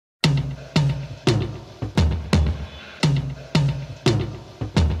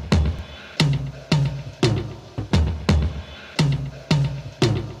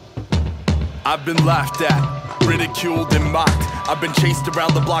I've been laughed at, ridiculed and mocked. I've been chased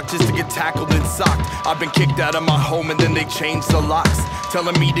around the block just to get tackled and socked. I've been kicked out of my home and then they changed the locks,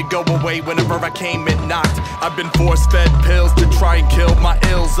 telling me to go away whenever I came and knocked. I've been force-fed pills to try and kill my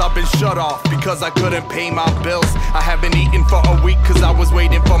ills. I've been shut off because I couldn't pay my bills. I haven't eaten for a week cause I was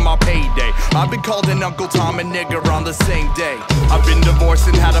waiting for my payday. I've been called an Uncle Tom and nigger on the same day. I've been divorced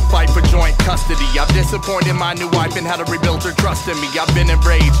and had to fight for joint custody. I've disappointed my new wife and had to rebuild her trust in me. I've been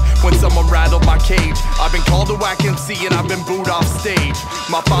enraged when someone rattled my cage. I've been called a whack MC and I've been booed off stage.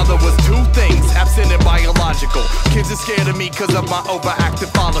 My father was two things, absent and biological. Kids are scared of me cause of my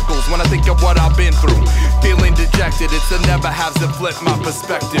overactive follicles. When I think of what I've been through, feeling dejected, it's a never haves to flip my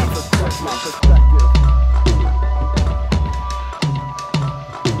perspective.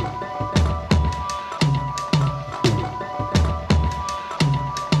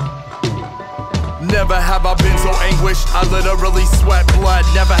 Never have I been so anguished, I literally sweat blood.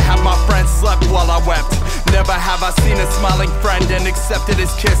 Never have my friends slept while I wept. Never have I seen a smiling friend and accepted his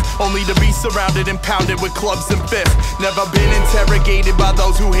kiss, only to be surrounded and pounded with clubs and fists. Never been interrogated by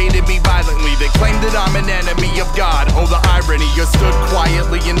those who hated me violently. They claim that I'm an enemy of God. Oh, the irony, you stood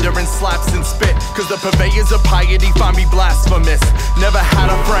quietly enduring slaps and spit, cause the purveyors of piety find me blasphemous. Never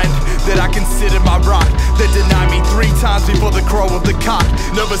had a friend that I considered my rock, that denied me 3 times before the crow of the cock.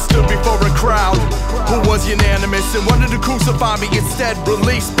 Never stood before a crowd who was unanimous and wanted to crucify me instead.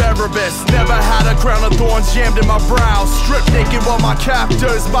 Release Barabbas. Never had a crown of thorns jammed in my brow, stripped naked while my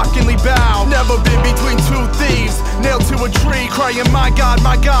captors mockingly bow. Never been between 2 thieves, nailed to a tree, crying, my God,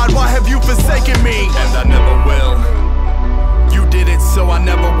 why have you forsaken me? And I never will. You did it, so I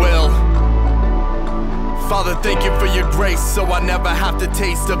never will. Father, thank you for your grace, so I never have to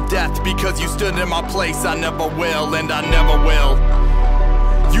taste of death, because you stood in my place. I never will, and I never will.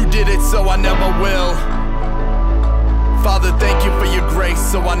 You did it, so I never will. Father, thank you for your grace,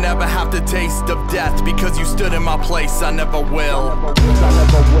 so I never have to taste of death, because you stood in my place. I never will.